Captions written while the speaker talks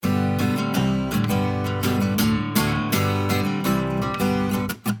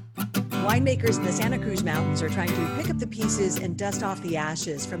Winemakers in the Santa Cruz Mountains are trying to pick up the pieces and dust off the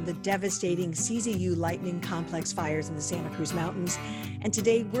ashes from the devastating CZU Lightning Complex fires in the Santa Cruz Mountains. And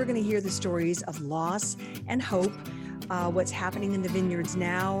today we're going to hear the stories of loss and hope, what's happening in the vineyards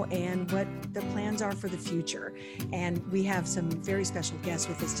now, and what the plans are for the future. And we have some very special guests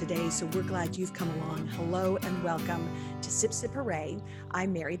with us today, so we're glad you've come along. Hello and welcome to Sip Sip Hooray.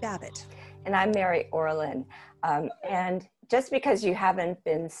 I'm Mary Babbitt. And I'm Mary Orlin. And just because you haven't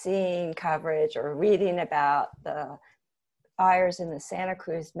been seeing coverage or reading about the fires in the Santa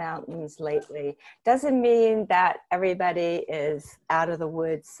Cruz Mountains lately doesn't mean that everybody is out of the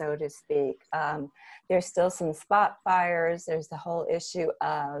woods, so to speak. There's still some spot fires. There's the whole issue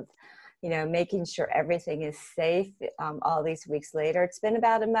of, making sure everything is safe all these weeks later. It's been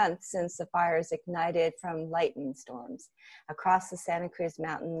about a month since the fires ignited from lightning storms across the Santa Cruz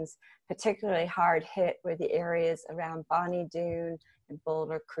Mountains. Particularly hard hit were the areas around Bonnie Doon and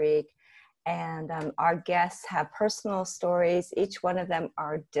Boulder Creek. And our guests have personal stories. Each one of them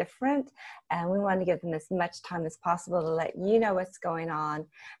are different, and we want to give them as much time as possible to let you know what's going on. And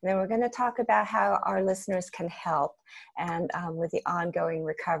then we're going to talk about how our listeners can help and with the ongoing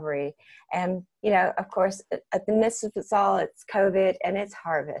recovery. And, of course, at the midst of this all, it's COVID and it's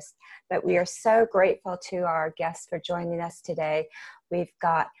harvest. But we are so grateful to our guests for joining us today. We've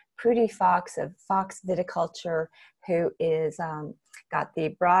got Prudy Fox of Fox Viticulture, who is got the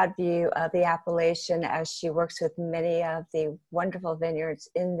broad view of the appellation as she works with many of the wonderful vineyards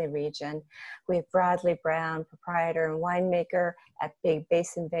in the region. We have Bradley Brown, proprietor and winemaker at Big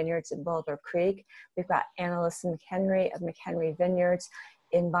Basin Vineyards in Boulder Creek. We've got Annalisa McHenry of McHenry Vineyards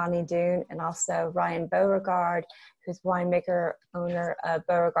in Bonnie Doon, and also Ryan Beauregard, who's winemaker, owner of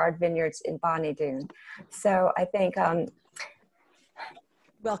Beauregard Vineyards in Bonnie Doon. So I think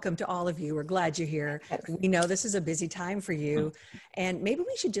welcome to all of you. We're glad you're here. We know this is a busy time for you. And maybe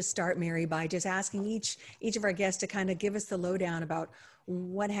we should just start, Mary, by just asking each of our guests to kind of give us the lowdown about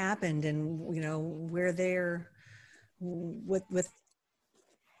what happened and, where they're with.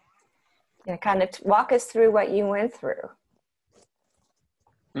 Yeah, kind of walk us through what you went through.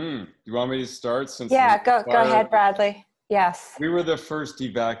 Do you want me to start? Yeah, go ahead, Bradley. Yes. We were the first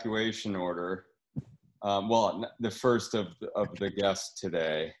evacuation order. The first of the guests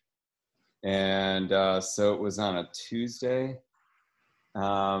today. And so it was on a Tuesday.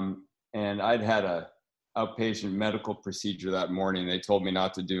 And I'd had a outpatient medical procedure that morning. They told me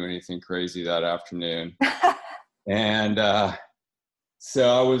not to do anything crazy that afternoon. And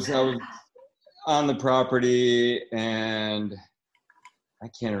so I was on the property, and I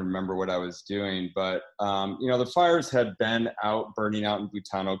can't remember what I was doing, but, the fires had been burning out in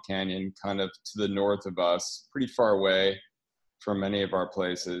Butano Canyon, kind of to the north of us, pretty far away from many of our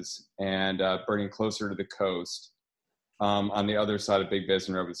places, and burning closer to the coast on the other side of Big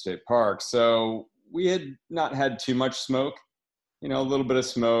Basin Redwood State Park. So we had not had too much smoke, a little bit of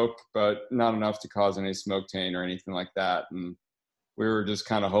smoke, but not enough to cause any smoke taint or anything like that. And we were just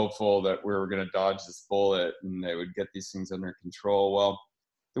kind of hopeful that we were going to dodge this bullet and they would get these things under control. Well,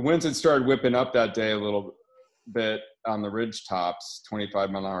 the winds had started whipping up that day a little bit on the ridge tops,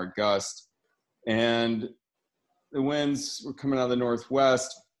 25-mile-an-hour gust. And the winds were coming out of the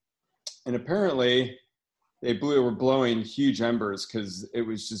northwest. And apparently they were blowing huge embers because it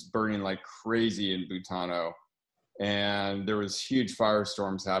was just burning like crazy in Butano. And there was huge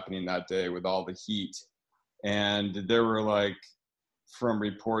firestorms happening that day with all the heat. And there were from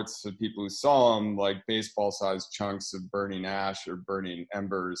reports of people who saw them, baseball-sized chunks of burning ash or burning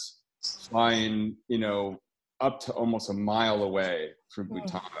embers flying, up to almost a mile away from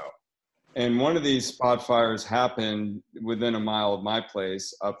Butano. And one of these spot fires happened within a mile of my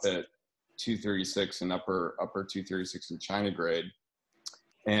place up at 236 and upper 236 in China Grade,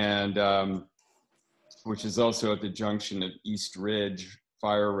 and which is also at the junction of East Ridge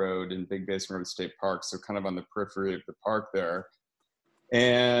Fire Road and Big Basin Road State Park, so kind of on the periphery of the park there.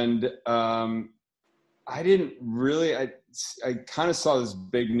 And I didn't really, I kind of saw this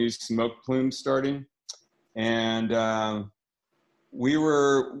big new smoke plume starting. And I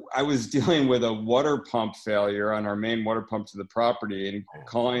was dealing with a water pump failure on our main water pump to the property, and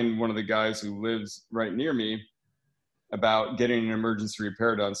calling one of the guys who lives right near me about getting an emergency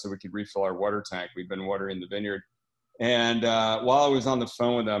repair done so we could refill our water tank. We've been watering the vineyard. And while I was on the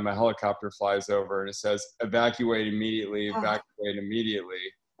phone with them, a helicopter flies over and it says, evacuate immediately, evacuate immediately.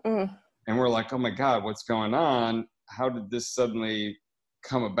 And we're like, oh my God, what's going on? How did this suddenly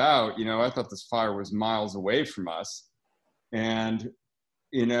come about? I thought this fire was miles away from us. And,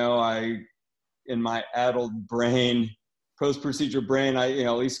 I, in my addled brain, post-procedure brain, I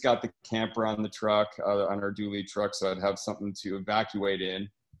at least got the camper on the truck, on our dually truck, so I'd have something to evacuate in.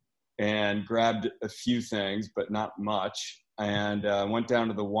 and grabbed a few things, but not much, and went down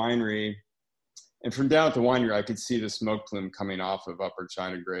to the winery. And from down at the winery, I could see the smoke plume coming off of Upper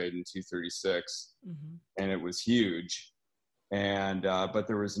China Grade in 236, and it was huge. And but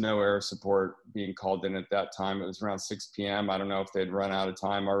there was no air support being called in at that time. It was around 6 p.m. I don't know if they'd run out of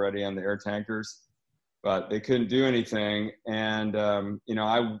time already on the air tankers, but they couldn't do anything. And you know,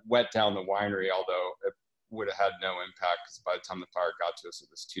 I wet down the winery, although it would have had no impact because by the time the fire got to us, it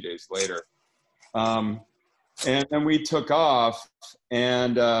was 2 days later. And then we took off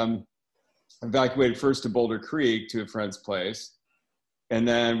and evacuated first to Boulder Creek to a friend's place. And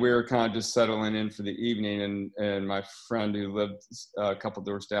then we were kind of just settling in for the evening. And my friend who lived a couple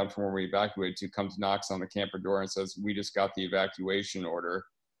doors down from where we evacuated to comes, knocks on the camper door and says, "We just got the evacuation order."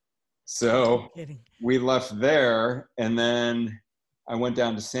 So we left there. And then I went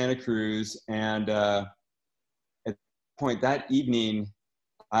down to Santa Cruz. And at that point that evening,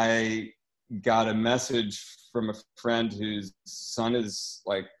 I got a message from a friend whose son is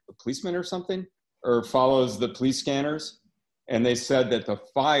like a policeman or something, or follows the police scanners. And they said that the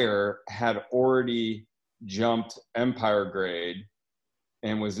fire had already jumped Empire Grade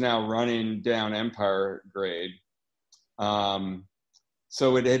and was now running down Empire Grade.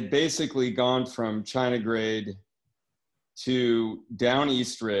 So it had basically gone from China Grade to down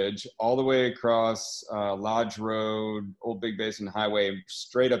East Ridge, all the way across Lodge Road, Old Big Basin Highway,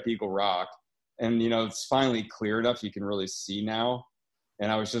 straight up Eagle Rock. And, you know, it's finally clear enough you can really see now.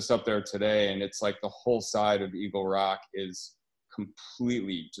 And I was just up there today, and it's like the whole side of Eagle Rock is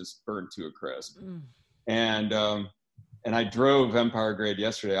completely just burnt to a crisp. And I drove Empire Grade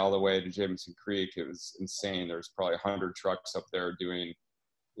yesterday all the way to Jameson Creek. It was insane. There's probably 100 trucks up there doing,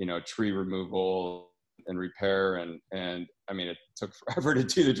 you know, tree removal and repair. And I mean, it took forever to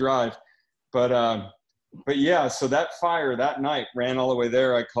do the drive, but yeah, so that fire that night ran all the way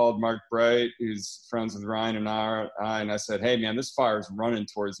there. I called Mark Bright, who's friends with Ryan and I said, "Hey man, this fire's running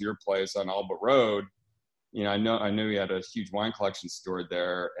towards your place on Alba Road." You know, I knew he had a huge wine collection stored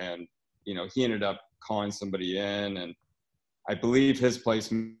there, and, you know, he ended up calling somebody in, and I believe his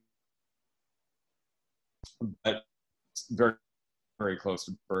place, but very, very close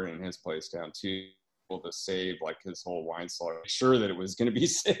to burning his place down too, able to save like his whole wine cellar. Sure that it was going to be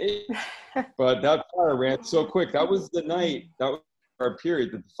saved, but that fire ran so quick. That was the night, that was our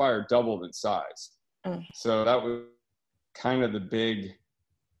period that the fire doubled in size. So that was kind of the big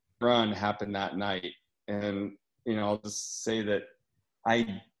run happened that night. And, you know, I'll just say that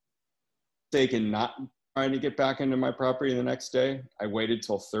I taken not trying to get back into my property the next day. I waited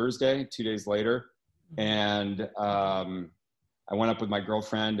till Thursday, 2 days later. And I went up with my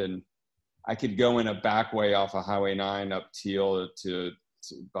girlfriend, and I could go in a back way off of Highway 9 up Teal to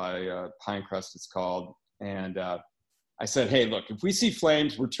by Pinecrest, it's called. And I said, "Hey, look, if we see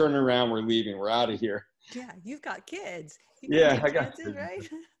flames, we're turning around, we're leaving, we're out of here." Yeah, you've got kids. Yeah, I got kids, right?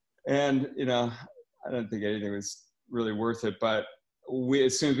 And, you know, I don't think anything was really worth it, but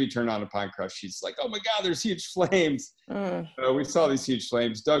as soon as we turned on to Pinecrest, she's like, "Oh my God, there's huge flames." We saw these huge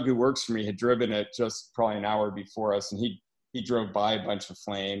flames. Doug, who works for me, had driven it just probably an hour before us, and he drove by a bunch of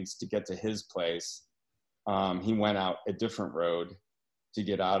flames to get to his place. He went out a different road to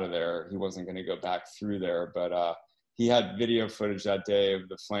get out of there. He wasn't going to go back through there, but he had video footage that day of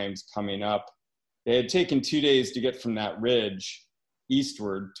the flames coming up. They had taken 2 days to get from that ridge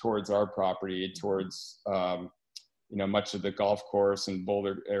eastward towards our property, towards you know, much of the golf course and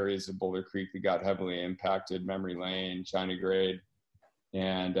Boulder areas of Boulder Creek that got heavily impacted, Memory Lane, China Grade.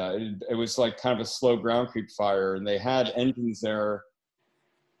 And it was like kind of a slow ground creep fire. And they had engines there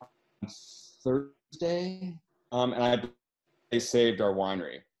on Thursday. And they saved our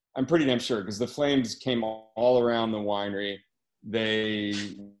winery. I'm pretty damn sure, because the flames came all around the winery. They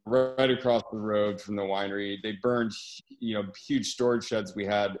right across the road from the winery. They burned, you know, huge storage sheds we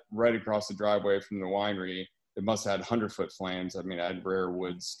had right across the driveway from the winery. It must have had 100-foot flames. I mean, I had rare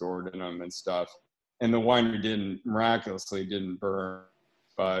wood stored in them and stuff. And the winery miraculously didn't burn,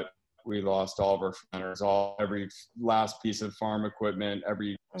 but we lost all of our fermenters, every last piece of farm equipment,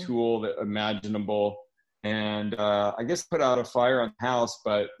 every tool that imaginable. And I guess put out a fire on the house,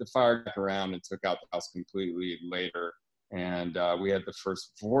 but the fire got around and took out the house completely later. And we had the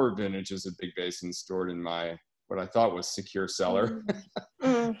first 4 vintages of Big Basin stored in my, what I thought was secure cellar.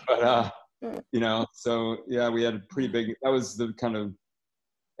 But, you know, so yeah, we had a pretty big, that was the kind of,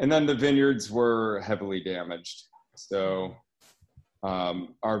 and then the vineyards were heavily damaged. So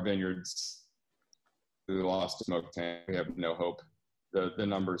our vineyards, we lost a smoke tank. We have no hope. The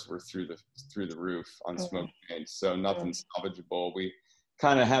numbers were through the roof on smoke tanks. So nothing salvageable. We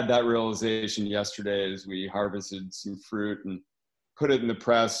kind of had that realization yesterday as we harvested some fruit and put it in the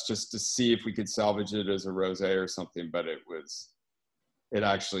press just to see if we could salvage it as a rosé or something, but it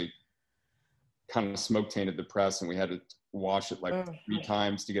actually kind of smoke tainted the press, and we had to wash it like 3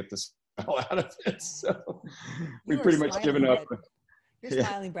 times to get the smell out of it. So we pretty much given up. You're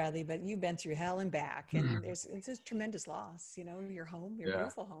smiling, Bradley, but you've been through hell and back, and it's a tremendous loss. You know, your home, your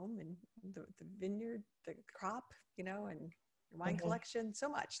beautiful home, and the vineyard, the crop, you know, and your wine collection. So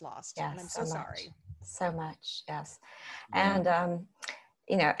much lost, Yes, and I'm so sorry. So much, yes. And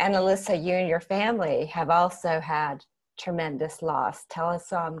you know, and Alyssa, you and your family have also had tremendous loss. Tell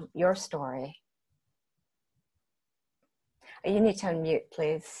us your story. You need to unmute,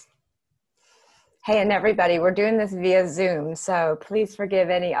 please. Hey, and everybody, we're doing this via Zoom, so please forgive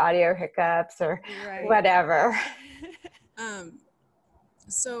any audio hiccups or whatever.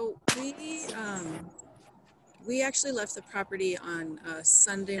 So we actually left the property on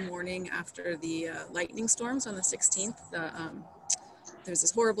Sunday morning after the lightning storms on the 16th. There was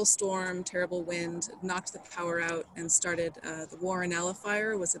this horrible storm, terrible wind, knocked the power out, and started the Warrenella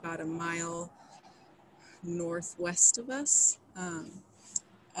fire. Was about a mile northwest of us.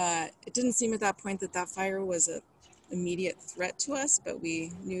 It didn't seem at that point that fire was an immediate threat to us, but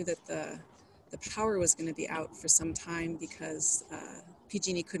we knew that the power was going to be out for some time because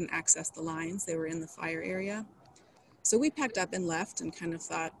PG&E couldn't access the lines. They were in the fire area. So we packed up and left and kind of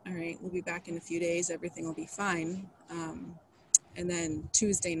thought, all right, we'll be back in a few days. Everything will be fine. And then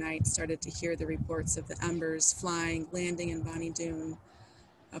Tuesday night started to hear the reports of the embers flying, landing in Bonnie Doon,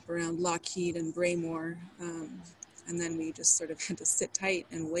 up around Lockheed and Braymore. And then we just sort of had to sit tight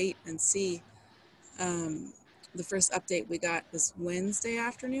and wait and see. The first update we got was Wednesday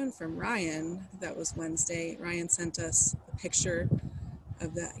afternoon from Ryan. That was Wednesday. Ryan sent us a picture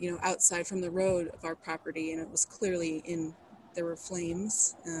of that, you know, outside from the road of our property, and it was clearly there were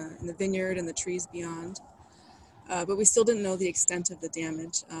flames in the vineyard and the trees beyond. But we still didn't know the extent of the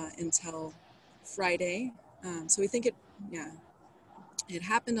damage until Friday. So we think it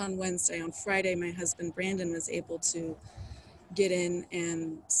happened on Wednesday. On Friday, my husband Brandon was able to get in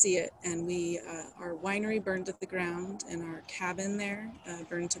and see it, and our winery burned to the ground, and our cabin there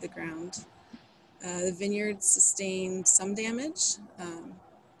burned to the ground. The vineyard sustained some damage,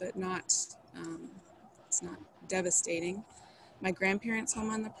 but it's not devastating. My grandparents'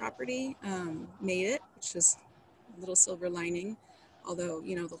 home on the property made it, which was a little silver lining, although,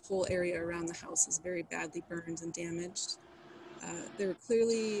 you know, the whole area around the house is very badly burned and damaged. There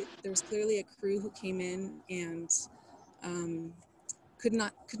was clearly a crew who came in and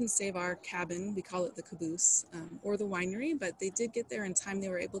couldn't save our cabin. We call it the caboose, or the winery, but they did get there in time. They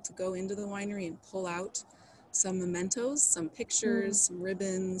were able to go into the winery and pull out some mementos, some pictures, some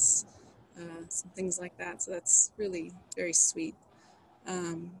ribbons, some things like that. So that's really very sweet.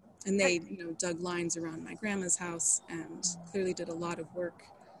 And they, you know, dug lines around my grandma's house and clearly did a lot of work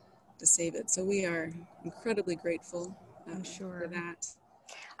to save it. So we are incredibly grateful. I'm sure for that.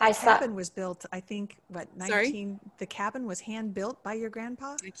 The cabin was built, I think, Sorry? The cabin was hand built by your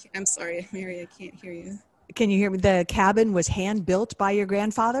grandpa? I'm sorry, Mary, I can't hear you. Can you hear me? The cabin was hand built by your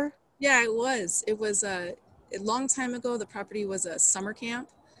grandfather? Yeah, it was. It was a long time ago. The property was a summer camp,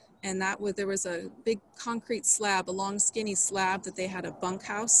 and there was a big concrete slab, a long skinny slab that they had a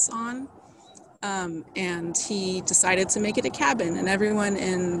bunkhouse on. And he decided to make it a cabin, and everyone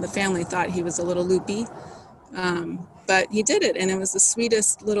in the family thought he was a little loopy. But he did it, and it was the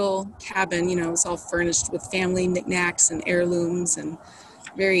sweetest little cabin. You know, it was all furnished with family knickknacks and heirlooms, and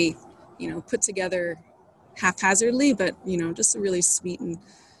very, you know, put together haphazardly, but, you know, just a really sweet and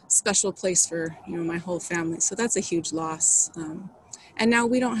special place for, you know, my whole family. So that's a huge loss. And now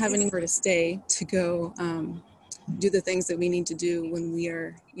we don't have anywhere to stay to go do the things that we need to do when we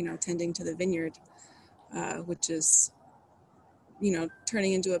are, you know, tending to the vineyard, which is, you know,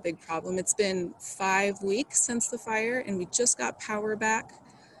 turning into a big problem. It's been 5 weeks since the fire, and we just got power back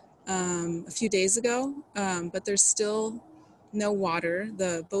a few days ago, but there's still no water.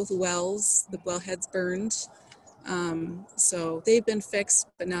 Both wells, the wellheads burned. So they've been fixed,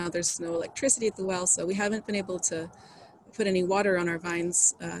 but now there's no electricity at the well, so we haven't been able to put any water on our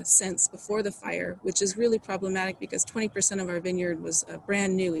vines since before the fire, which is really problematic because 20% of our vineyard was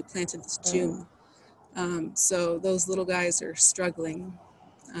brand new. We planted this June. So those little guys are struggling.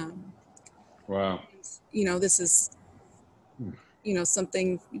 Wow. You know, this is, you know,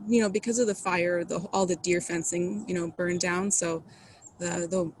 something, you know, because of the fire, all the deer fencing, you know, burned down. So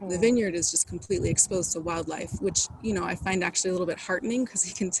the vineyard is just completely exposed to wildlife, which, you know, I find actually a little bit heartening because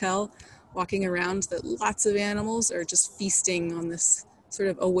you can tell walking around that lots of animals are just feasting on this sort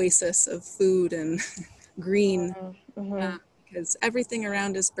of oasis of food and green, because everything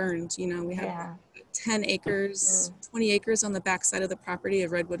around is burned. You know, we have 10 acres, 20 acres on the backside of the property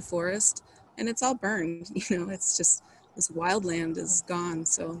of redwood forest, and it's all burned. It's just this wildland is gone.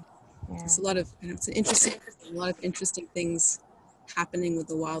 So Yeah. it's a lot of, it's an interesting, a lot of interesting things happening with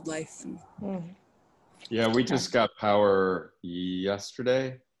the wildlife. And Yeah, we just got power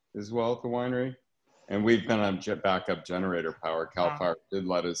yesterday as well at the winery, and we've been on backup generator power. Cal Fire did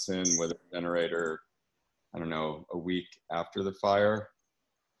let us in with a generator, I don't know, a week after the fire.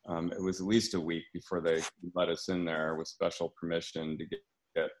 It was at least a week before they let us in there with special permission to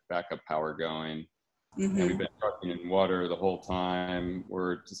get backup power going. And we've been trucking in water the whole time.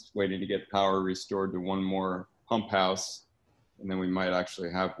 We're just waiting to get power restored to one more pump house, and then we might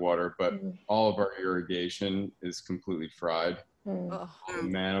actually have water. But all of our irrigation is completely fried. The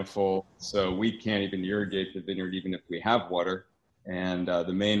manifold, so we can't even irrigate the vineyard even if we have water. And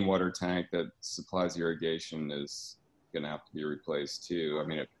the main water tank that supplies irrigation is going to have to be replaced too. I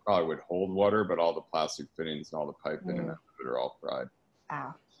mean, it probably would hold water, but all the plastic fittings and all the piping and that are all fried.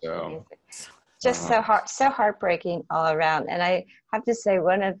 Wow. So just so heartbreaking all around. And I have to say,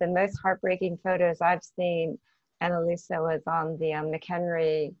 one of the most heartbreaking photos I've seen, Annalisa, was on the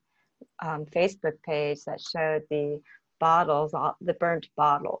McHenry Facebook page that showed the bottles, the burnt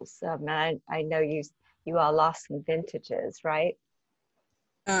bottles. And I know you all lost some vintages, right?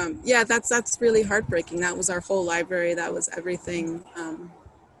 Yeah, that's really heartbreaking. That was our whole library. That was everything.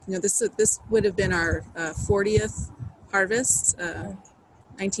 This would have been our 40th harvest.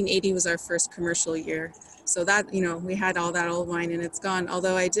 1980 was our first commercial year. So that, we had all that old wine and it's gone.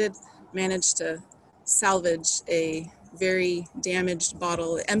 Although I did manage to salvage a very damaged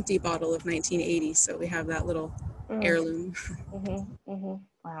bottle, empty bottle of 1980. So we have that little heirloom.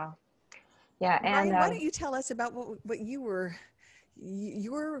 Wow. Yeah. And Brian, why don't you tell us about what your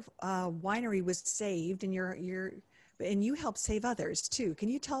winery was saved, and and you helped save others too. Can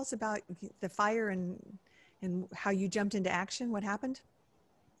you tell us about the fire and how you jumped into action? What happened?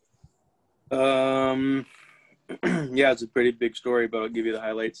 Yeah, it's a pretty big story, but I'll give you the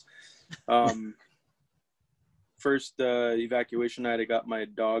highlights. First evacuation night, I got my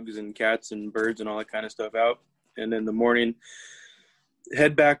dogs and cats and birds and all that kind of stuff out. And in the morning,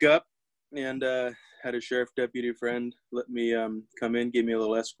 head back up, and had a sheriff deputy friend let me come in, give me a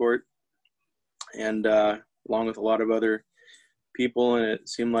little escort, and along with a lot of other people. And it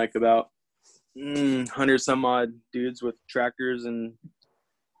seemed like about 100 some odd dudes with tractors and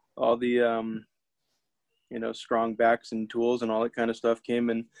all the strong backs and tools and all that kind of stuff came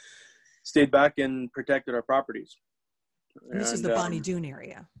and stayed back and protected our properties. And this is the Bonnie Doon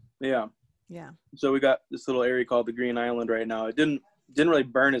area. Yeah. Yeah. So we got this little area called the Green Island right now. It didn't really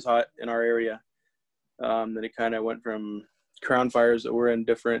burn as hot in our area. Then it kind of went from crown fires that were in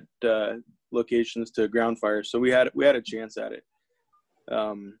different locations to ground fires. So we had a chance at it.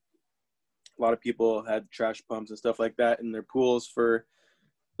 A lot of people had trash pumps and stuff like that in their pools for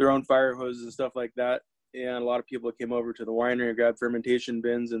their own fire hoses and stuff like that. And a lot of people came over to the winery and grabbed fermentation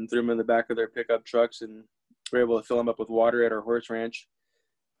bins and threw them in the back of their pickup trucks, and were able to fill them up with water at our horse ranch.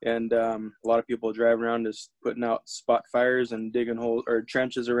 And a lot of people drive around just putting out spot fires and digging holes or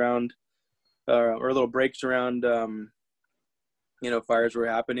trenches around or little breaks around, fires were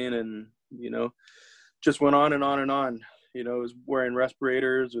happening, and, just went on and on and on. It was wearing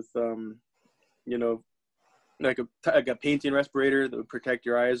respirators with, like a painting respirator that would protect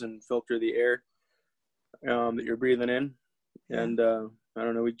your eyes and filter the air that you're breathing in. And I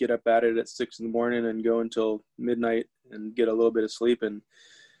don't know, we'd get up at it at 6 a.m. and go until midnight and get a little bit of sleep, and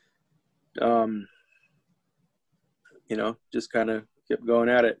just kind of kept going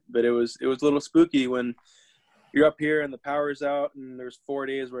at it. But it was a little spooky when you're up here and the power's out, and there's 4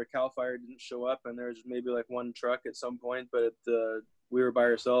 days where Cal Fire didn't show up, and there's maybe like one truck at some point, but we were by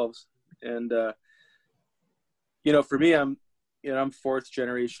ourselves. And for me, I'm fourth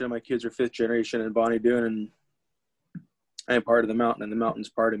generation. My kids are fifth generation in Bonnie Doon, and I'm part of the mountain, and the mountain's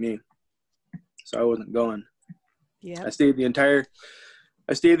part of me. So I wasn't going. Yeah. I stayed the entire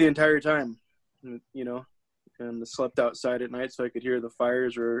time, and slept outside at night so I could hear the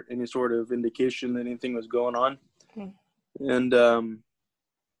fires or any sort of indication that anything was going on. And,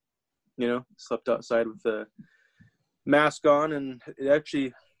 slept outside with the mask on, and it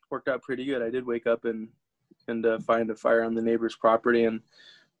actually worked out pretty good. I did wake up and find a fire on the neighbor's property, and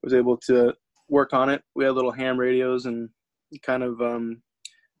was able to work on it. We had little ham radios and kind of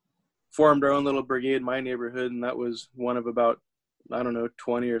formed our own little brigade in my neighborhood, and that was one of about,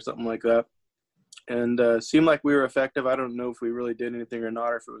 20 or something like that. And seemed like we were effective. I don't know if we really did anything or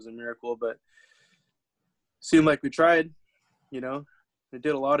not, or if it was a miracle, but seemed like we tried. They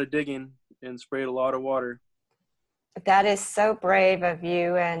did a lot of digging and sprayed a lot of water. That is so brave of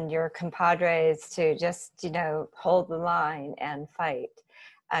you and your compadres to just, hold the line and fight.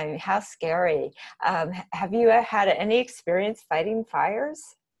 I mean, how scary. Have you had any experience fighting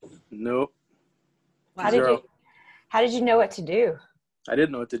fires? Nope. Wow. How did you know what to do? I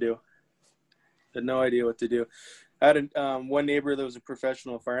didn't know what to do. Had no idea what to do. I had one neighbor that was a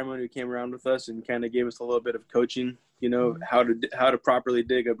professional fireman who came around with us and kind of gave us a little bit of coaching, how to properly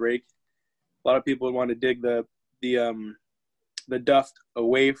dig a break. A lot of people would want to dig the duct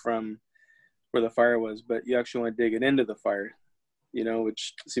away from where the fire was, but you actually want to dig it into the fire,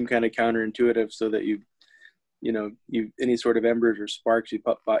 which seemed kind of counterintuitive, so that you any sort of embers or sparks you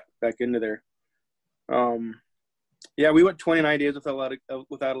pop back into there. We went 29 days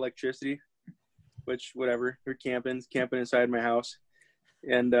without electricity, which whatever. We're camping inside my house,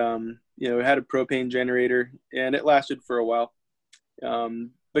 and we had a propane generator, and it lasted for a while,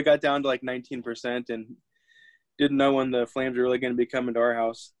 but got down to like 19%, and didn't know when the flames were really going to be coming to our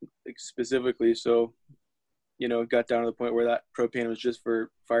house specifically. So, it got down to the point where that propane was just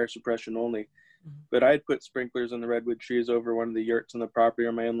for fire suppression only. But I had put sprinklers on the redwood trees over one of the yurts on the property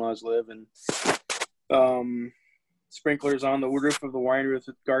where my in-laws live, and sprinklers on the roof of the winery with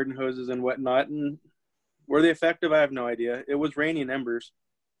garden hoses and whatnot. And were they effective? I have no idea. It was raining embers,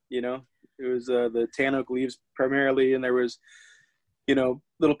 it was the tan oak leaves primarily, and there was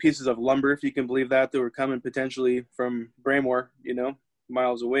little pieces of lumber, if you can believe that were coming potentially from Braemore,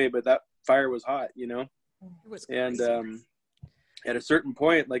 miles away. But that fire was hot, It was and crazy. at a certain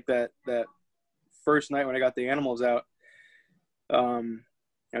point, like that first night when I got the animals out, it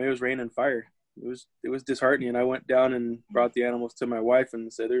was raining fire. It was disheartening. I went down and brought the animals to my wife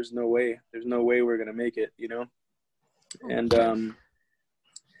and said, there's no way we're going to make it, And,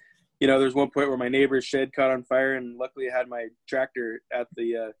 there's one point where my neighbor's shed caught on fire, and luckily I had my tractor at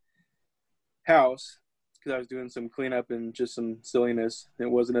the house because I was doing some cleanup and just some silliness. It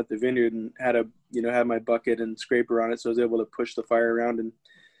wasn't at the vineyard, and had had my bucket and scraper on it, so I was able to push the fire around and,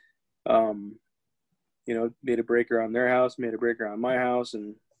 made a breaker on their house, made a breaker on my house,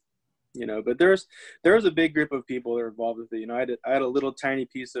 and but there was a big group of people that were involved with it. I had a little tiny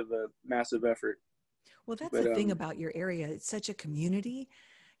piece of a massive effort. Well, that's the thing about your area. It's such a community.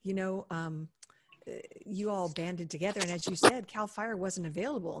 You all banded together, and as you said, CAL FIRE wasn't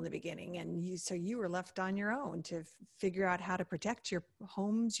available in the beginning, and so you were left on your own to figure out how to protect your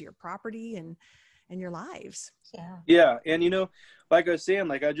homes, your property, and your lives. Yeah, and like I was saying,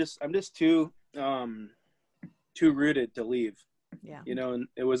 like I'm just too rooted to leave. Yeah. And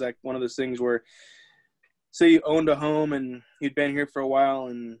it was like one of those things where, say you owned a home and you'd been here for a while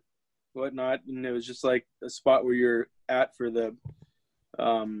and whatnot, and it was just like a spot where you're at for the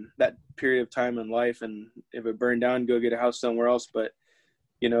that period of time in life, and if it burned down, go get a house somewhere else. But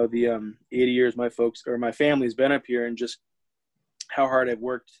the 80 years my family's been up here, and just how hard I've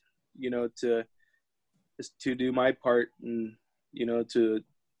worked to do my part, and to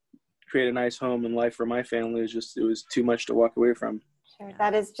create a nice home and life for my family, it was too much to walk away from. Sure.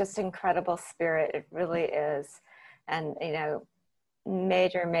 That is just incredible spirit. It really is. And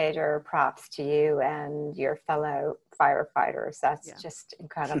major props to you and your fellow firefighters. That's just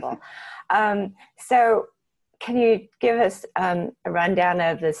incredible. So can you give us a rundown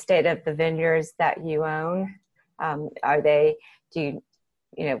of the state of the vineyards that you own?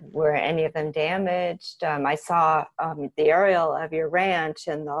 Were any of them damaged? I saw the aerial of your ranch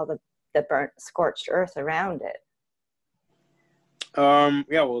and all the burnt, scorched earth around it.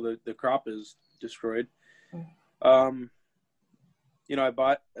 Well, the crop is destroyed. I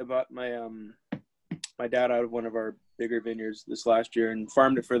bought my dad out of one of our bigger vineyards this last year and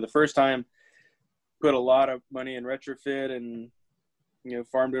farmed it for the first time, put a lot of money in retrofit, and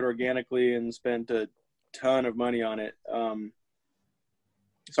farmed it organically and spent a ton of money on it.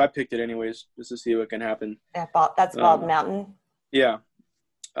 So I picked it anyways, just to see what can happen. That's Bald Mountain. Yeah.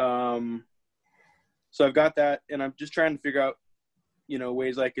 So I've got that, and I'm just trying to figure out,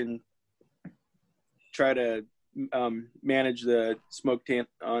 ways I can try to manage the smoke taint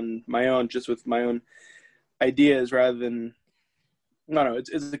on my own, just with my own ideas, rather than, I don't know,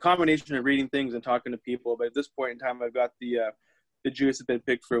 it's a combination of reading things and talking to people. But at this point in time, I've got the juice has been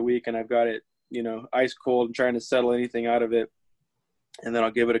picked for a week, and I've got it, ice cold, and trying to settle anything out of it. And then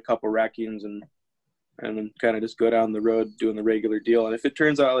I'll give it a couple rackings and then kind of just go down the road doing the regular deal. And if it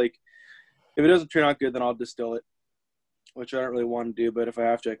turns out if it doesn't turn out good, then I'll distill it, which I don't really want to do. But if I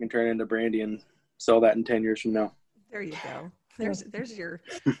have to, I can turn it into brandy and sell that in 10 years from now. There you go. There's your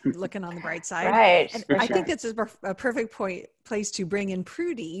looking on the bright side. Right. And I think it's a perfect place to bring in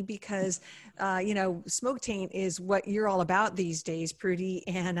Prudy, because, smoke taint is what you're all about these days, Prudy.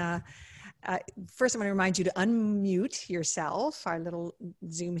 And First, I'm going to remind you to unmute yourself, our little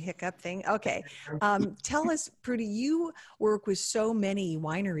Zoom hiccup thing. Okay. Tell us, Prudy, you work with so many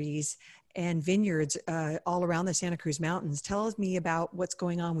wineries and vineyards all around the Santa Cruz Mountains. Tell me about what's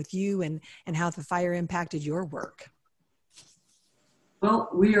going on with you and how the fire impacted your work. Well,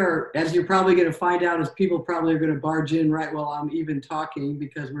 we are, as you're probably going to find out, as people probably are going to barge in right while I'm even talking,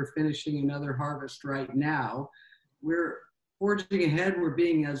 because we're finishing another harvest right now. We're forging ahead. We're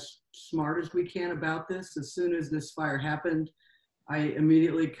being as smart as we can about this. As soon as this fire happened, I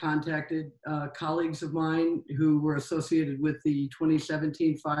immediately contacted colleagues of mine who were associated with the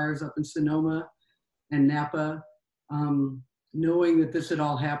 2017 fires up in Sonoma and Napa, knowing that this had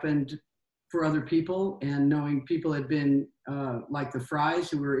all happened for other people, and knowing people had been like the Fries,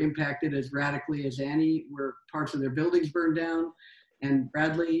 who were impacted as radically as Annie, where parts of their buildings burned down, and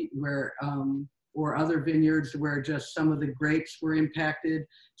Bradley, where or other vineyards where just some of the grapes were impacted.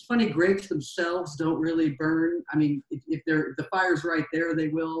 It's funny, grapes themselves don't really burn. I mean, if the fire's right there, they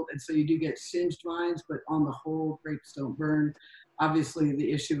will, and so you do get singed vines, but on the whole, grapes don't burn. Obviously,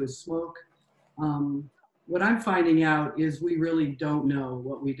 the issue is smoke. What I'm finding out is we really don't know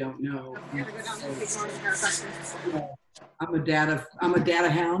what we don't know. I'm a data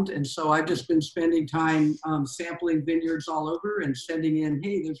hound, and so I've just been spending time sampling vineyards all over and sending in,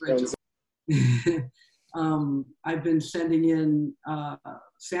 hey, there's Rachel. I've been sending in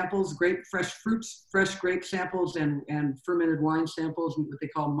samples, fresh fruits, fresh grape samples, and fermented wine samples, what they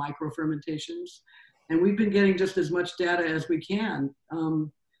call micro fermentations. And we've been getting just as much data as we can.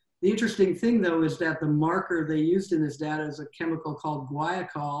 The interesting thing, though, is that the marker they used in this data is a chemical called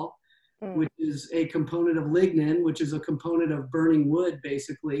guaiacol, which is a component of lignin, which is a component of burning wood,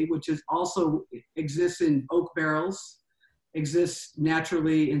 basically, which is also exists in oak barrels, exists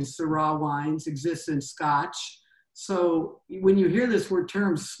naturally in Syrah wines, exists in Scotch. So when you hear this word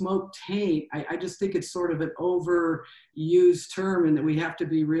term, smoke taint, I just think it's sort of an overused term, and that we have to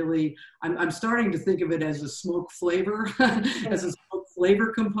be really, I'm starting to think of it as a smoke flavor, as a smoke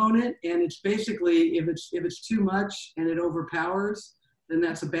flavor component. And it's basically, if it's too much and it overpowers, then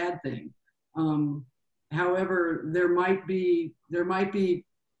that's a bad thing. However, there might be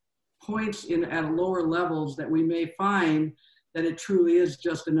points at lower levels that we may find that it truly is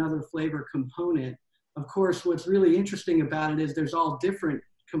just another flavor component. Of course, what's really interesting about it is there's all different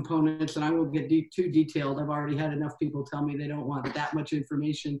components, and I won't get too detailed. I've already had enough people tell me they don't want that much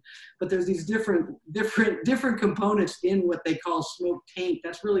information, but there's these different components in what they call smoke taint.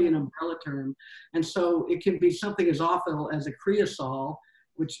 That's really an umbrella term. And so it can be something as awful as a creosol,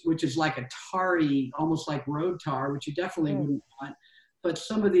 which is like a tarry, almost like road tar, which you definitely wouldn't want. But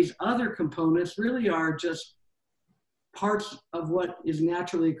some of these other components really are just parts of what is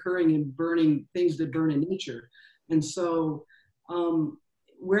naturally occurring in burning things that burn in nature. And so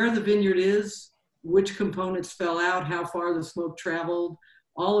where the vineyard is, which components fell out, how far the smoke traveled,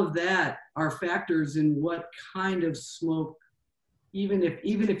 all of that are factors in what kind of smoke, even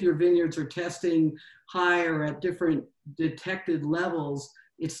if your vineyards are testing high or at different detected levels,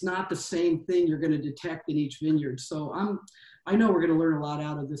 it's not the same thing you're going to detect in each vineyard. So I know we're going to learn a lot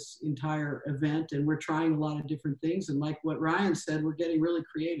out of this entire event, and we're trying a lot of different things. And like what Ryan said, we're getting really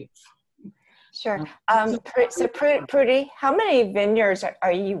creative. Sure. So Prudy, how many vineyards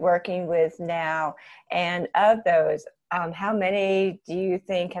are you working with now? And of those, how many do you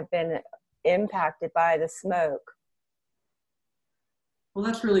think have been impacted by the smoke? Well,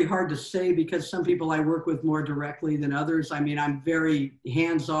 that's really hard to say, because some people I work with more directly than others. I mean, I'm very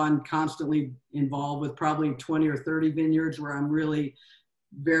hands-on, constantly involved with probably 20 or 30 vineyards where I'm really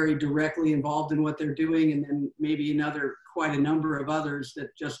very directly involved in what they're doing. And then maybe quite a number of others that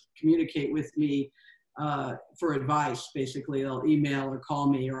just communicate with me for advice. Basically, they'll email or call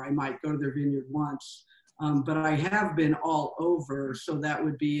me, or I might go to their vineyard once. But I have been all over. So that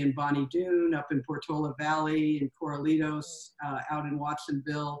would be in Bonnie Doon, up in Portola Valley, in Corralitos, out in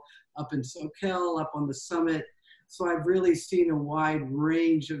Watsonville, up in Soquel, up on the summit. So I've really seen a wide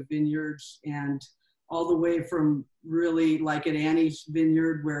range of vineyards, and all the way from really like at Annie's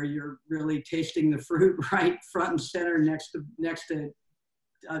vineyard, where you're really tasting the fruit right front and center next to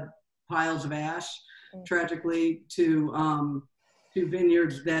piles of ash, tragically, to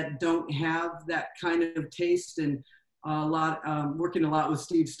vineyards that don't have that kind of taste. And working a lot with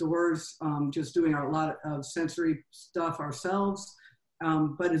Steve Storrs, just doing a lot of sensory stuff ourselves,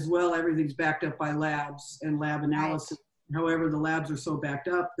 but as well, everything's backed up by labs and lab analysis. Right. However, the labs are so backed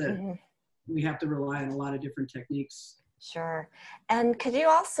up that we have to rely on a lot of different techniques. Sure. And could you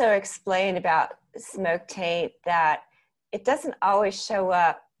also explain about smoke taint, that it doesn't always show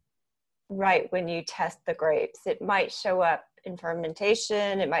up right when you test the grapes? It might show up in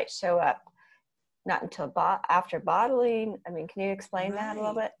fermentation, it might show up not until after bottling. I mean, can you explain that a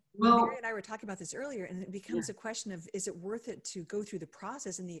little bit? Well, Well, Mary and I were talking about this earlier, and it becomes a question of, is it worth it to go through the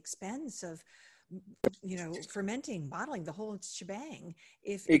process and the expense of, fermenting, bottling, the whole shebang?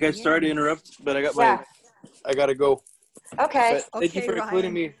 If Hey guys, sorry to interrupt, but I gotta go. Okay. But thank you for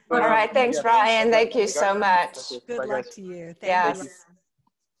including me. All right. Thanks, Ryan. Thank you so much. Good Bye, luck guys. to you. Yeah. Thank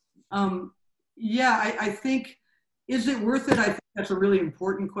you. I think, is it worth it? I think that's a really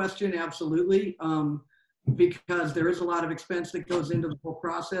important question. Absolutely. Because there is a lot of expense that goes into the whole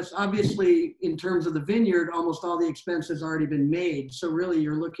process. Obviously, in terms of the vineyard, almost all the expense has already been made. So really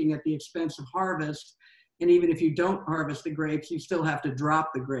you're looking at the expense of harvest. And even if you don't harvest the grapes, you still have to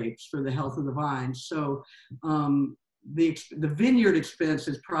drop the grapes for the health of the vines. So the vineyard expense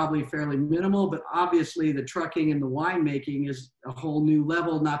is probably fairly minimal, but obviously the trucking and the winemaking is a whole new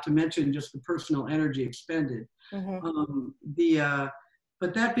level, not to mention just the personal energy expended. Mm-hmm.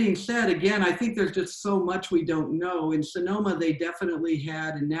 But that being said, again, I think there's just so much we don't know. In Sonoma, they definitely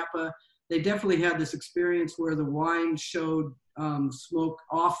had, in Napa, they definitely had this experience where the wine showed smoke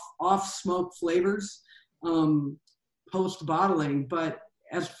off smoke flavors post bottling. But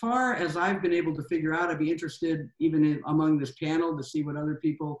as far as I've been able to figure out, I'd be interested even among this panel to see what other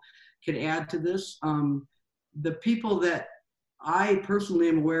people could add to this. The people that I personally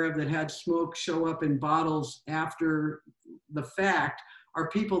am aware of that had smoke show up in bottles after the fact are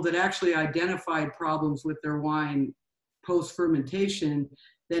people that actually identified problems with their wine post-fermentation,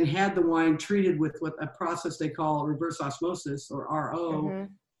 then had the wine treated with what a process they call reverse osmosis, or RO. Mm-hmm.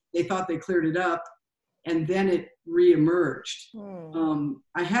 They thought they cleared it up, and then it reemerged.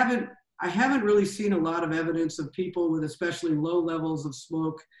 I haven't really seen a lot of evidence of people with especially low levels of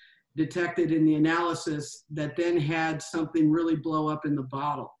smoke detected in the analysis that then had something really blow up in the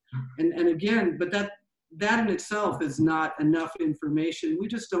bottle. And again, but that in itself is not enough information. We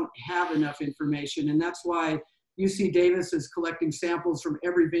just don't have enough information. And that's why UC Davis is collecting samples from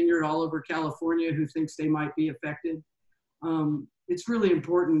every vineyard all over California who thinks they might be affected. It's really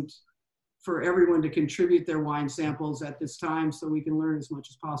important for everyone to contribute their wine samples at this time so we can learn as much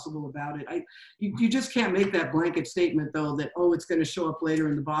as possible about it. You just can't make that blanket statement though that, oh, it's gonna show up later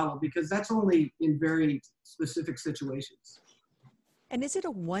in the bottle, because that's only in very specific situations. And is it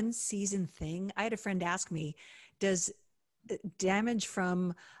a one season thing? I had a friend ask me, does damage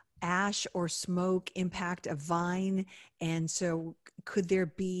from ash or smoke impact a vine? And so could there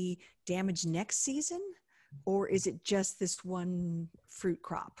be damage next season, or is it just this one fruit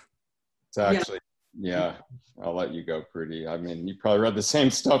crop? It's actually, yeah, I'll let you go, Prudy. I mean, you probably read the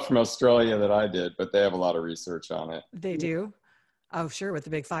same stuff from Australia that I did, but they have a lot of research on it. They do? Oh, sure, with the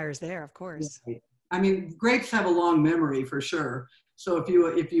big fires there, of course. I mean, grapes have a long memory for sure. So if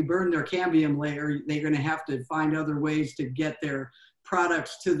you burn their cambium layer, they're going to have to find other ways to get their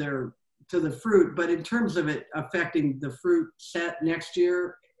products to the fruit. But in terms of it affecting the fruit set next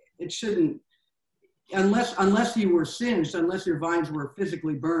year, it shouldn't. Unless you were singed, unless your vines were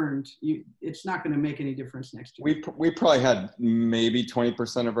physically burned, it's not going to make any difference next year. We probably had maybe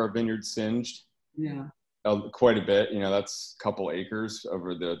 20% of our vineyard singed. Yeah. Quite a bit. That's a couple acres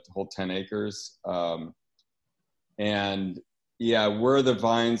over the whole 10 acres. And yeah, where the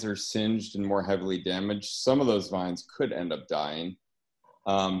vines are singed and more heavily damaged, some of those vines could end up dying.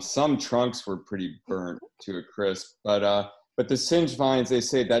 Some trunks were pretty burnt to a crisp, but the singed vines, they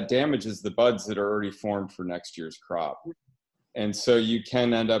say that damages the buds that are already formed for next year's crop. And so you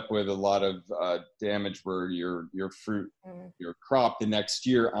can end up with a lot of damage where your fruit, your crop the next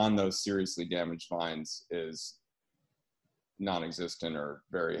year on those seriously damaged vines is non-existent or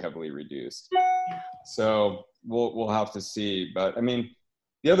very heavily reduced. So we'll have to see. But I mean,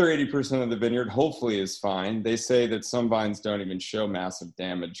 the other 80% of the vineyard hopefully is fine. They say that some vines don't even show massive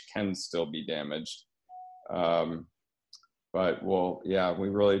damage, can still be damaged. But we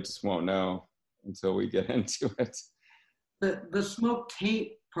really just won't know until we get into it. The smoke taint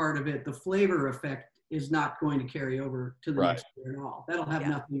part of it, the flavor effect is not going to carry over to the next year at all. That'll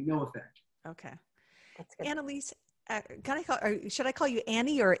have no effect. Okay. That's good. Annalise, should I call you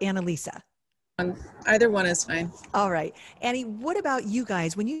Annie or Annalisa? Either one is fine. All right. Annie, what about you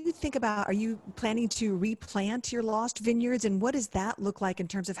guys? When you think about, are you planning to replant your lost vineyards, and what does that look like in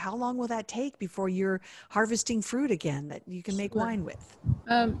terms of how long will that take before you're harvesting fruit again that you can make wine with?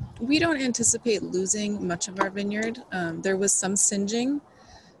 We don't anticipate losing much of our vineyard. There was some singeing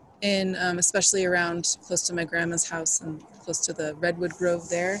especially around close to my grandma's house and close to the redwood grove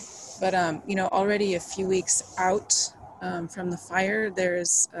there. But, already a few weeks out from the fire,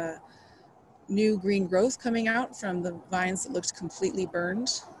 there's new green growth coming out from the vines that looked completely burned.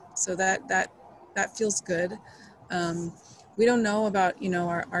 So that feels good. we don't know about,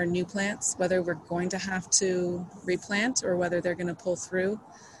 our new plants, whether we're going to have to replant or whether they're going to pull through.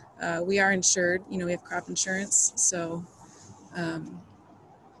 We are insured, we have crop insurance. So at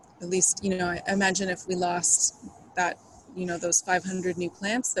least, I imagine if we lost that, those 500 new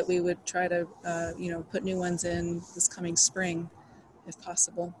plants, that we would try to, put new ones in this coming spring, if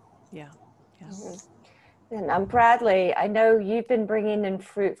possible. Yeah. Yeah. Mm-hmm. And Bradley, I know you've been bringing in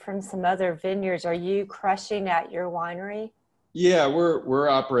fruit from some other vineyards. Are you crushing at your winery? Yeah, we're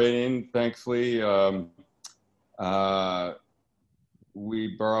operating, thankfully.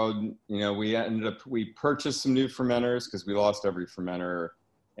 We borrowed, we purchased some new fermenters because we lost every fermenter.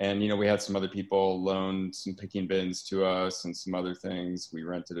 And, we had some other people loan some picking bins to us and some other things. We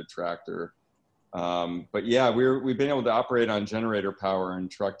rented a tractor. But yeah, we've been able to operate on generator power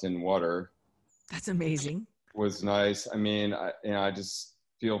and trucked in water. That's amazing. Was nice. I mean, I just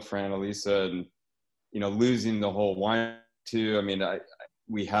feel for Annalisa and, losing the whole wine too. I mean,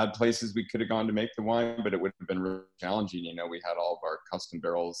 we had places we could have gone to make the wine, but it would have been really challenging. We had all of our custom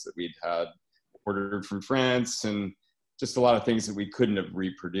barrels that we'd had ordered from France and just a lot of things that we couldn't have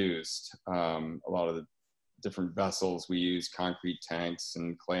reproduced. A lot of the different vessels we used, concrete tanks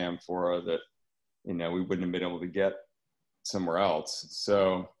and clay amphora that, we wouldn't have been able to get somewhere else.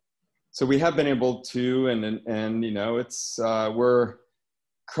 So we have been able to, and it's, we're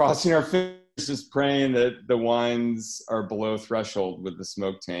crossing our fingers, just praying that the wines are below threshold with the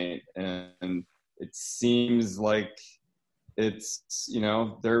smoke taint. And it seems like it's,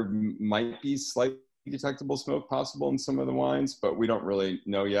 there might be slightly detectable smoke possible in some of the wines, but we don't really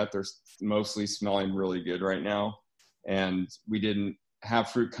know yet. They're mostly smelling really good right now. And we didn't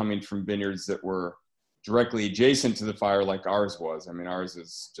have fruit coming from vineyards that were directly adjacent to the fire like ours was. I mean, ours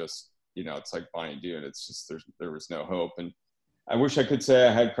is just, it's like Bonnie Doon. It's just, there was no hope. And I wish I could say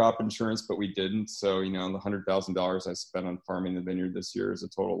I had crop insurance, but we didn't. So, the $100,000 I spent on farming the vineyard this year is a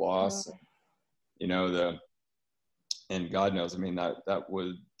total loss. Mm-hmm. And God knows, I mean, that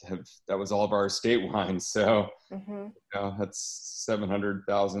was all of our estate wines. So, mm-hmm. That's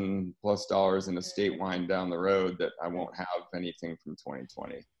 $700,000 plus in estate wine down the road that I won't have anything from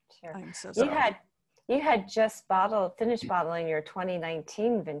 2020. Sure. I'm so sorry. You had just finished bottling your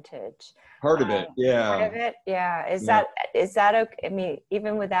 2019 vintage. Part of it, yeah. Part of it, yeah. Is that okay? I mean,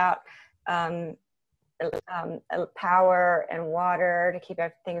 even without power and water to keep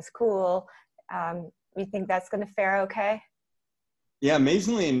things cool, you think that's going to fare okay? Yeah,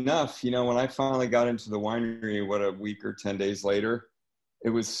 amazingly enough, when I finally got into the winery, a week or 10 days later,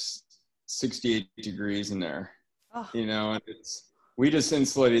 it was 68 degrees in there. Oh. And we just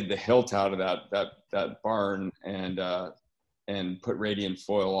insulated the hilt out of that barn and put radiant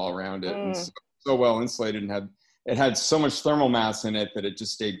foil all around it, and so well insulated, and it had so much thermal mass in it that it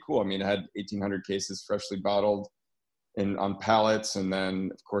just stayed cool. I mean, it had 1,800 cases freshly bottled on pallets, and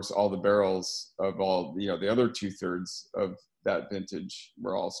then of course all the barrels of all the other 2/3 of that vintage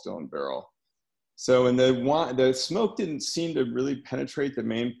were all still in barrel. So, and the smoke didn't seem to really penetrate the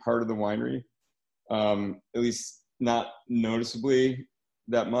main part of the winery, at least not noticeably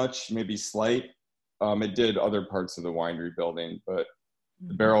that much, maybe slight. It did other parts of the winery building, but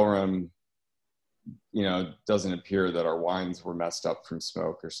the barrel room, doesn't appear that our wines were messed up from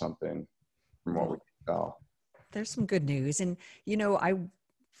smoke or something from what we can tell. There's some good news. And, I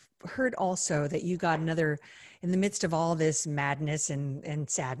heard also that you got in the midst of all this madness and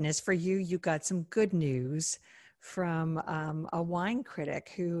sadness for you, you got some good news from a wine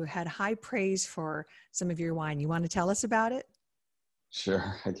critic who had high praise for some of your wine. You want to tell us about it?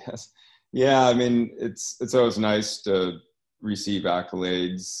 Sure, I guess. Yeah, I mean, it's always nice to receive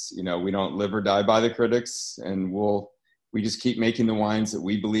accolades. We don't live or die by the critics, and we just keep making the wines that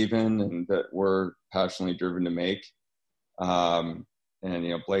we believe in and that we're passionately driven to make. And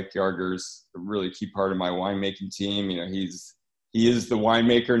Blake Yarger's a really key part of my winemaking team. He is the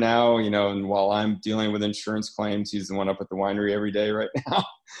winemaker now, and while I'm dealing with insurance claims, he's the one up at the winery every day right now.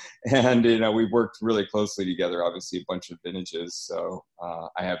 And, we've worked really closely together, obviously a bunch of vintages. So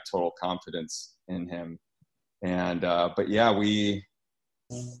I have total confidence in him. And, but yeah,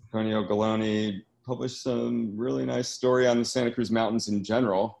 Antonio Galloni published some really nice story on the Santa Cruz Mountains in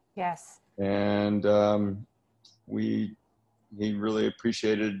general. Yes. And he really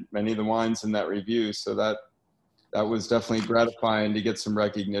appreciated many of the wines in that review. So that was definitely gratifying to get some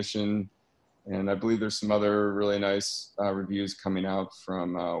recognition. And I believe there's some other really nice reviews coming out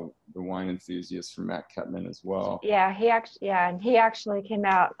from the wine enthusiast from Matt Ketman as well. Yeah, he actually came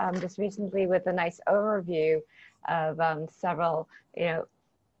out just recently with a nice overview of several,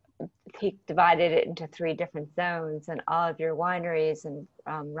 he divided it into 3 different zones, and all of your wineries and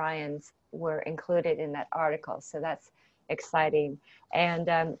Ryan's were included in that article. So that's exciting. And,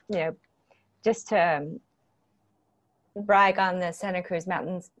 you know, just to brag on the Santa Cruz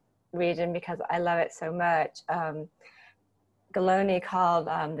Mountains region because I love it so much. Galoni called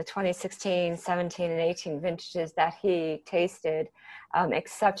the 2016, 17, and 18 vintages that he tasted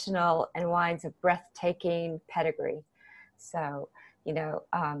exceptional and wines of breathtaking pedigree. So,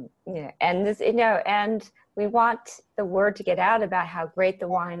 and this, and we want the word to get out about how great the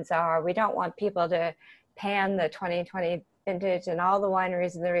wines are. We don't want people to pan the 2020 vintage and all the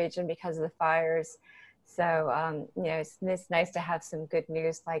wineries in the region because of the fires. So, it's nice to have some good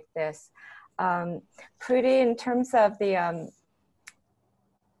news like this. Prudie, in terms of the,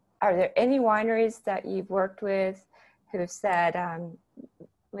 are there any wineries that you've worked with who've said,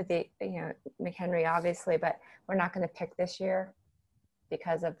 with the, McHenry obviously, but we're not going to pick this year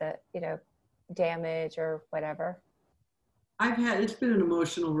because of the, damage or whatever? It's been an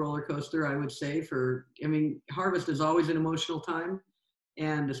emotional roller coaster, I would say, harvest is always an emotional time,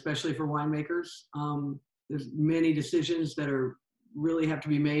 and especially for winemakers. There's many decisions that really have to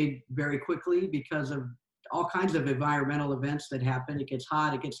be made very quickly because of all kinds of environmental events that happen. It gets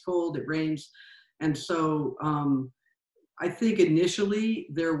hot, it gets cold, it rains. And so I think initially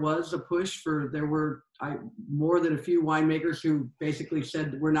there was a push there were more than a few winemakers who basically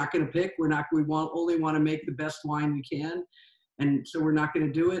said, we're not going to pick, only want to make the best wine we can. And so we're not going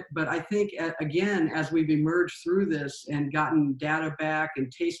to do it. But I think, again, as we've emerged through this and gotten data back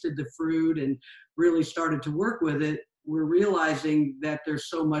and tasted the fruit and really started to work with it, we're realizing that there's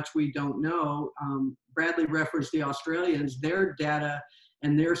so much we don't know. Bradley referenced the Australians. Their data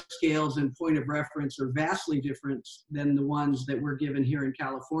and their scales and point of reference are vastly different than the ones that we're given here in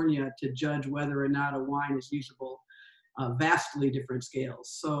California to judge whether or not a wine is usable. Vastly different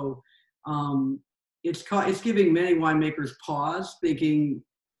scales. So it's giving many winemakers pause, thinking,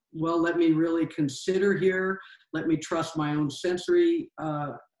 well, let me really consider here. Let me trust my own sensory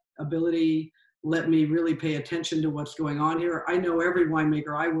ability. Let me really pay attention to what's going on here. I know every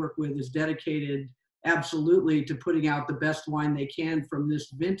winemaker I work with is dedicated absolutely to putting out the best wine they can from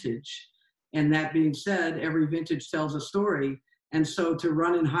this vintage. And that being said, every vintage tells a story. And so to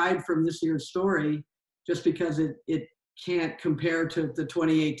run and hide from this year's story, just because it can't compare to the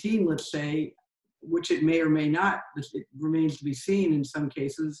 2018, let's say, which it may or may not, it remains to be seen in some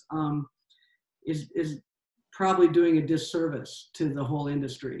cases, is probably doing a disservice to the whole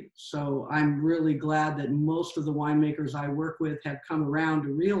industry. So I'm really glad that most of the winemakers I work with have come around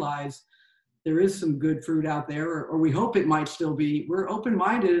to realize there is some good fruit out there, or we hope it might still be. We're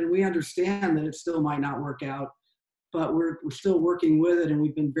open-minded and we understand that it still might not work out, but we're still working with it, and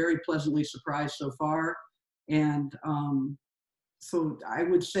we've been very pleasantly surprised so far. And so I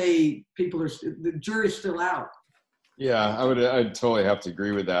would say the jury's still out. Yeah, I'd totally have to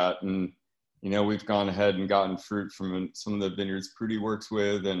agree with that. And, we've gone ahead and gotten fruit from some of the vineyards Prudie works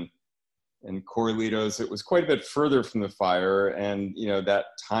with and Corralitos. It was quite a bit further from the fire. And, that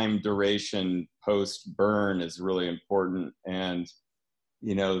time duration post burn is really important. And,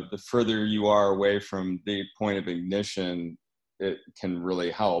 the further you are away from the point of ignition, it can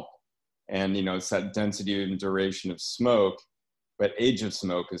really help. And, it's that density and duration of smoke, but age of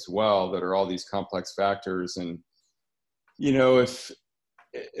smoke as well, that are all these complex factors. And,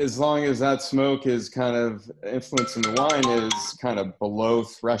 as long as that smoke is kind of influencing the wine is kind of below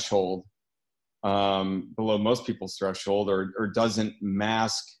threshold, below most people's threshold, or doesn't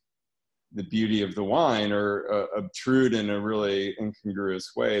mask the beauty of the wine or obtrude in a really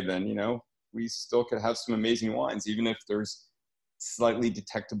incongruous way, then, we still could have some amazing wines, even if there's slightly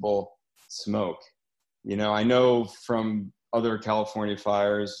detectable smoke. I know from other California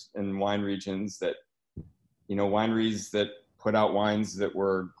fires and wine regions that, wineries that put out wines that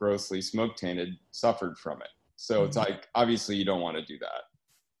were grossly smoke tainted suffered from it. So it's like, obviously you don't want to do that.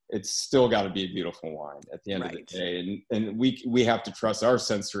 It's still got to be a beautiful wine at the end of the day. And we have to trust our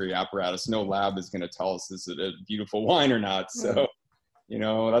sensory apparatus. No lab is going to tell us is it a beautiful wine or not. So,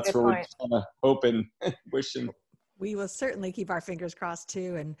 that's where we're just kind of hoping, wishing. We will certainly keep our fingers crossed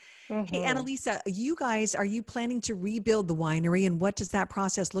too. And hey, Annalisa, are you planning to rebuild the winery, and what does that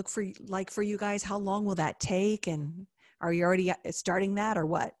process look like for you guys? How long will that take? And are you already starting that, or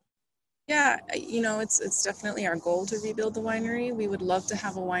what? Yeah, it's definitely our goal to rebuild the winery. We would love to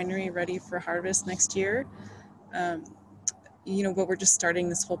have a winery ready for harvest next year. But we're just starting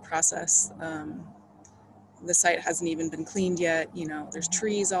this whole process. The site hasn't even been cleaned yet. There's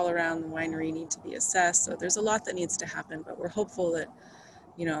trees all around the winery need to be assessed. So there's a lot that needs to happen, but we're hopeful that,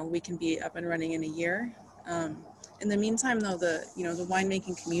 we can be up and running in a year. In the meantime, though, the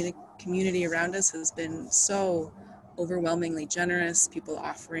winemaking community around us has been so overwhelmingly generous, people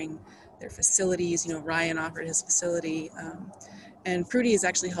offering their facilities. You know, Ryan offered his facility, and Prudy has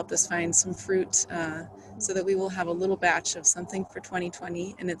actually helped us find some fruit so that we will have a little batch of something for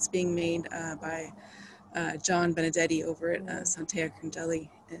 2020, and it's being made by John Benedetti over at Santea Crondelli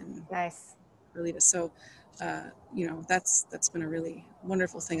in Nice. Berlita. So, you know, that's been a really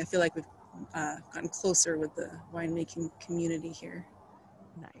wonderful thing. I feel like we've gotten closer with the winemaking community here.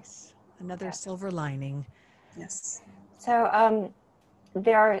 Nice. Another silver lining. Yes. So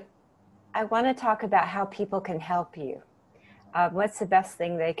I want to talk about how people can help you. What's the best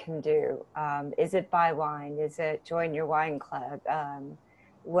thing they can do? Is it buy wine? Is it join your wine club?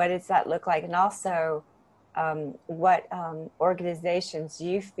 What does that look like? And also, what organizations do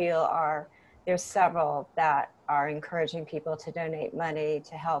you feel there's several that are encouraging people to donate money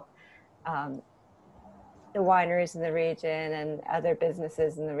to help the wineries in the region and other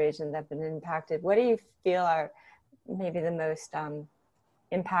businesses in the region that have been impacted? What do you feel are maybe the most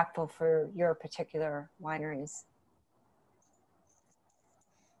impactful for your particular wineries?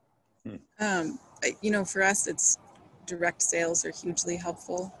 You know, for us, it's direct sales are hugely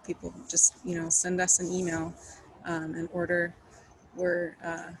helpful. People just, you know, send us an email and order. We're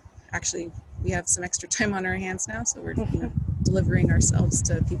actually, we have some extra time on our hands now, so we're, you know, delivering ourselves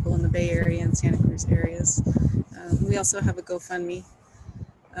to people in the Bay Area and Santa Cruz areas. We also have a GoFundMe.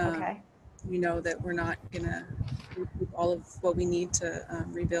 Okay. We know that we're not gonna recoup all of what we need to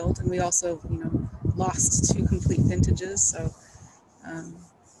rebuild, and we also, you know, lost 2 complete vintages, so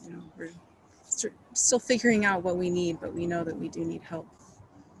you know, we're still figuring out what we need, but we know that we do need help.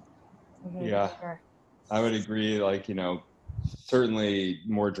 Mm-hmm. Yeah, Sure. I would agree. Like, you know, certainly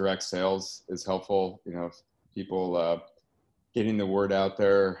more direct sales is helpful. You know, if people getting the word out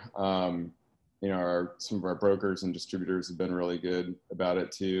there. You know, some of our brokers and distributors have been really good about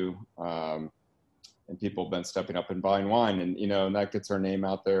it too. And people have been stepping up and buying wine, and, you know, and that gets our name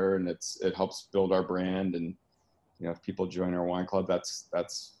out there, and it helps build our brand. And, you know, if people join our wine club,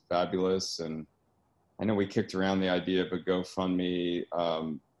 that's fabulous. And I know we kicked around the idea of a GoFundMe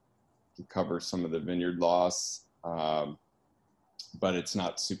to cover some of the vineyard loss, but it's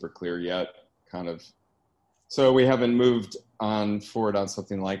not super clear yet, kind of. So we haven't moved forward on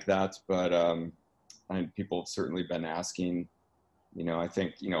something like that, but people have certainly been asking. You know, I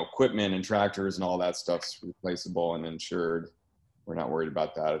think, you know, equipment and tractors and all that stuff's replaceable and insured. We're not worried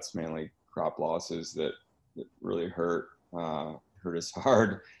about that. It's mainly crop losses that really hurt us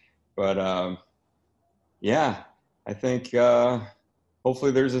hard. But yeah, I think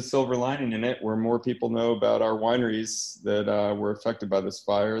hopefully there's a silver lining in it, where more people know about our wineries that were affected by this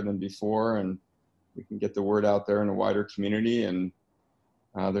fire than before, and we can get the word out there in a wider community. And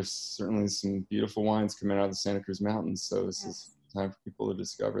there's certainly some beautiful wines coming out of the Santa Cruz Mountains, so this is time for people to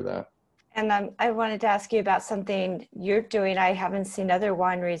discover that. And I wanted to ask you about something you're doing. I haven't seen other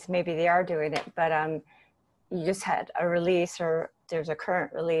wineries, maybe they are doing it, but you just had a release, or there's a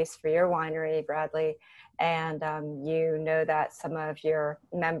current release for your winery, Bradley, and you know that some of your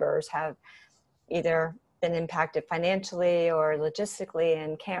members have either been impacted financially or logistically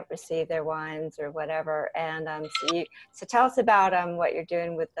and can't receive their wines or whatever. And so tell us about what you're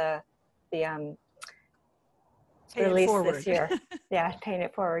doing with the release this year. Yeah, paying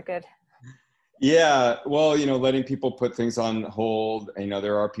it forward. Good. Yeah, well, you know, letting people put things on hold. You know,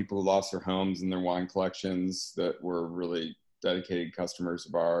 there are people who lost their homes and their wine collections that were really dedicated customers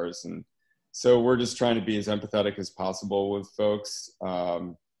of ours. And so we're just trying to be as empathetic as possible with folks,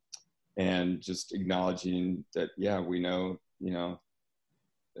 and just acknowledging that, yeah, we know, you know,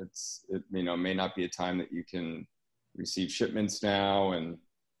 it may not be a time that you can receive shipments now. And,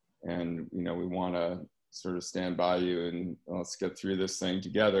 you know, we want to sort of stand by you and let's get through this thing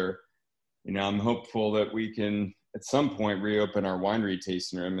together. You know, I'm hopeful that we can at some point reopen our winery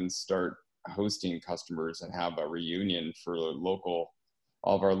tasting room and start hosting customers and have a reunion for all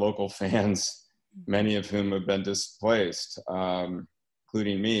of our local fans, many of whom have been displaced,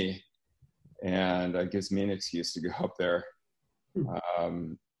 including me. And it gives me an excuse to go up there.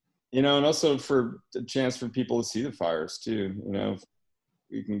 You know, and also for a chance for people to see the fires too. You know, if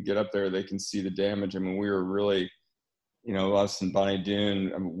we can get up there, they can see the damage. I mean, we were really, you know, us and Bonnie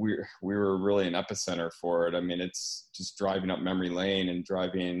Doon, I mean, we were really an epicenter for it. I mean, it's just driving up memory lane and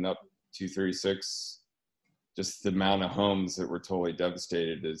driving up 236, just the amount of homes that were totally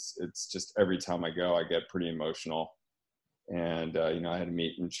devastated it's just, every time I go, I get pretty emotional. And, you know, I had to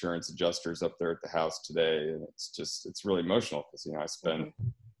meet insurance adjusters up there at the house today, and it's really emotional because, you know, I spent,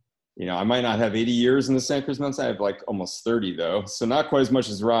 you know, I might not have 80 years in the Santa Cruz Mountains. I have like almost 30 though. So not quite as much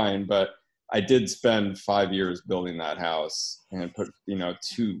as Ryan, but I did spend 5 years building that house and put, you know,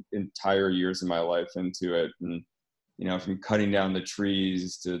 2 entire years of my life into it. And, from cutting down the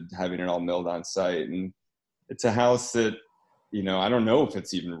trees to having it all milled on site. And it's a house that, I don't know if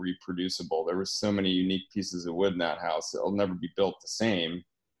it's even reproducible. There were so many unique pieces of wood in that house. It'll never be built the same.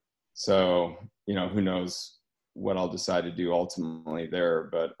 So, who knows what I'll decide to do ultimately there,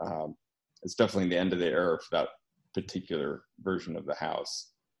 but it's definitely the end of the era for that particular version of the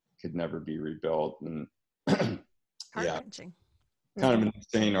house. Could never be rebuilt. And Heart-wrenching. Kind of an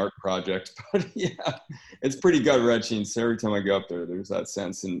insane art project, but yeah, it's pretty gut-wrenching. So every time I go up there, there's that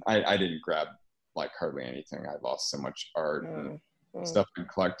sense. And I didn't grab like hardly anything. I lost so much art and stuff I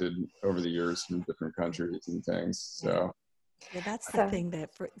collected over the years from different countries and things. So yeah, that's the thing that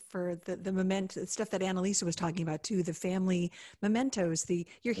for the memento stuff that Annalisa was talking about too, the family mementos,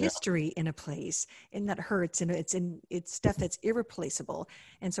 your history in a place, and that hurts, and it's stuff that's irreplaceable.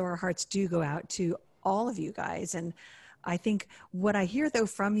 And so our hearts do go out to all of you guys. And I think what I hear though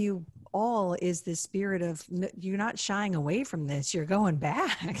from you all is the spirit of you're not shying away from this. You're going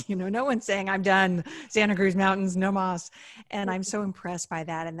back. No one's saying I'm done. Santa Cruz Mountains, no mas. And I'm so impressed by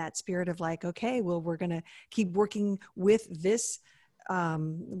that, and that spirit of like, okay, well, we're going to keep working with this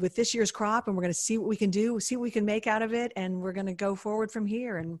year's crop, and we're going to see what we can do, see what we can make out of it, and we're going to go forward from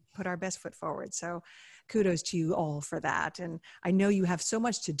here and put our best foot forward. So kudos to you all for that. And I know you have so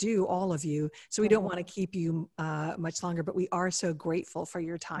much to do, all of you, so we don't want to keep you much longer, but we are so grateful for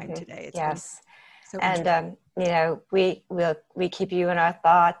your time today. It's yes. So and, we keep you in our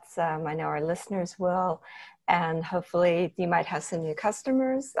thoughts. I know our listeners will, and hopefully you might have some new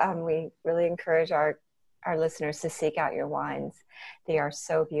customers. We really encourage our listeners to seek out your wines. They are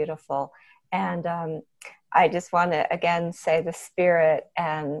so beautiful. And I just want to, again, say the spirit,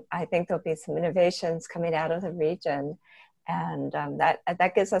 and I think there'll be some innovations coming out of the region. And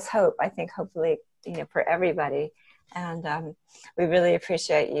that gives us hope, I think, hopefully, for everybody. And we really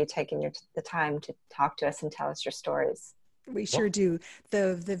appreciate you taking the time to talk to us and tell us your stories. We sure do.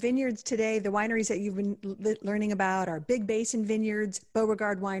 The vineyards today, the wineries that you've been learning about are Big Basin Vineyards,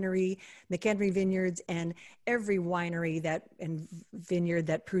 Beauregard Winery, McHenry Vineyards, and every winery and vineyard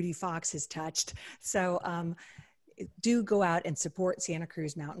that Prudy Fox has touched. So do go out and support Santa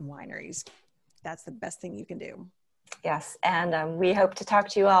Cruz Mountain Wineries. That's the best thing you can do. Yes, and we hope to talk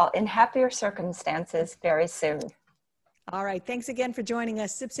to you all in happier circumstances very soon. All right. Thanks again for joining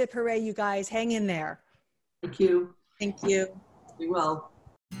us. Sip, sip, hooray, you guys. Hang in there. Thank you. Thank you. Be well.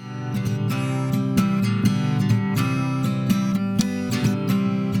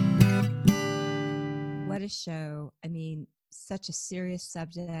 What a show. I mean, such a serious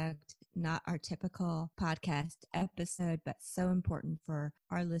subject, not our typical podcast episode, but so important for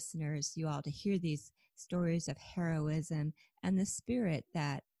our listeners, you all, to hear these stories of heroism and the spirit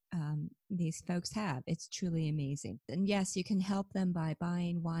that these folks have. It's truly amazing. And yes, you can help them by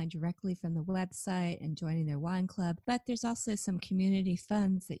buying wine directly from the website and joining their wine club, but there's also some community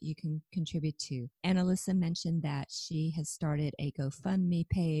funds that you can contribute to. Annalisa mentioned that she has started a GoFundMe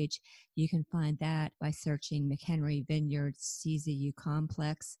page. You can find that by searching McHenry Vineyards CZU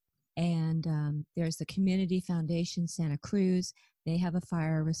Complex. And there's the Community Foundation Santa Cruz. They have a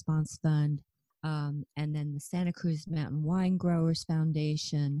fire response fund. And then the Santa Cruz Mountain Wine Growers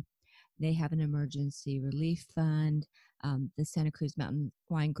Foundation, they have an emergency relief fund. The Santa Cruz Mountain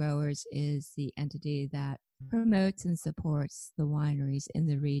Wine Growers is the entity that promotes and supports the wineries in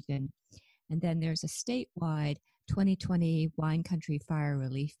the region. And then there's a statewide 2020 Wine Country Fire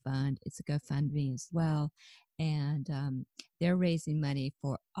Relief Fund. It's a GoFundMe as well. And they're raising money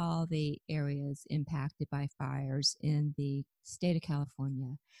for all the areas impacted by fires in the state of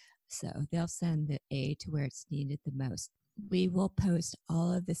California. So they'll send the aid to where it's needed the most. We will post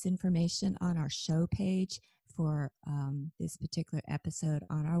all of this information on our show page for this particular episode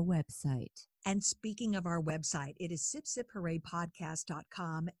on our website. And speaking of our website, it is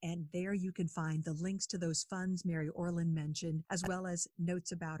sipsiphooraipodcast.com, and there you can find the links to those funds Mary Orland mentioned, as well as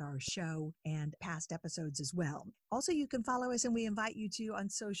notes about our show and past episodes as well. Also, you can follow us, and we invite you to on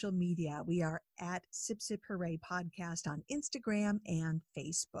social media. We are at Sip Sip Hooray Podcast on Instagram and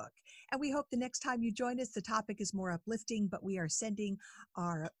Facebook. And we hope the next time you join us, the topic is more uplifting, but we are sending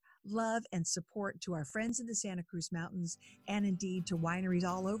our love and support to our friends in the Santa Cruz Mountains, and indeed to wineries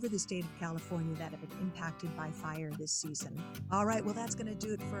all over the state of California that have been impacted by fire this season. All right, well, that's going to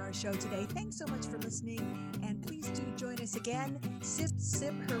do it for our show today. Thanks so much for listening, and please do join us again. Sip,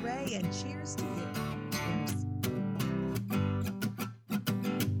 sip, hooray, and cheers to you.